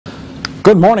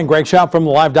Good morning, Greg Schaub from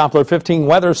the Live Doppler 15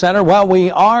 Weather Center. Well,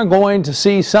 we are going to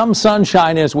see some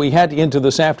sunshine as we head into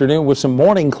this afternoon with some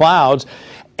morning clouds.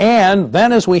 And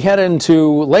then as we head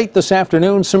into late this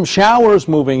afternoon, some showers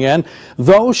moving in.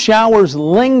 Those showers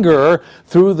linger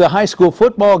through the high school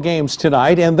football games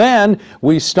tonight. And then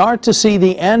we start to see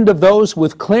the end of those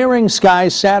with clearing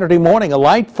skies Saturday morning. A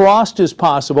light frost is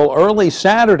possible early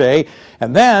Saturday.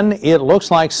 And then it looks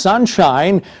like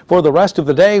sunshine for the rest of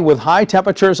the day with high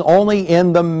temperatures only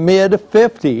in the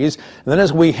mid-50s. And then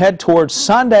as we head towards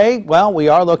Sunday, well, we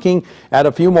are looking at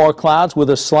a few more clouds with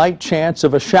a slight chance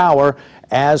of a shower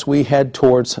as we head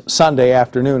towards Sunday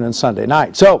afternoon and Sunday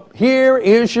night. So here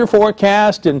is your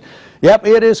forecast, and yep,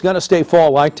 it is going to stay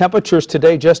fall-like. Temperatures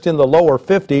today just in the lower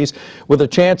 50s with a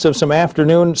chance of some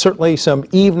afternoon, certainly some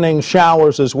evening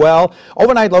showers as well.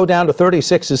 Overnight low down to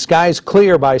 36 as skies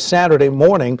clear by Saturday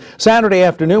morning. Saturday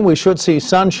afternoon we should see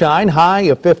sunshine, high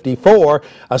of 54.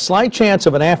 A slight chance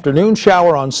of an afternoon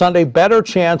shower on Sunday, better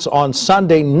chance on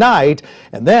Sunday night.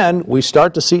 And then we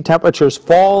start to see temperatures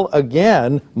fall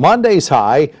again. Monday's high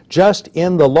just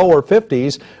in the lower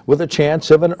 50s with a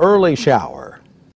chance of an early shower.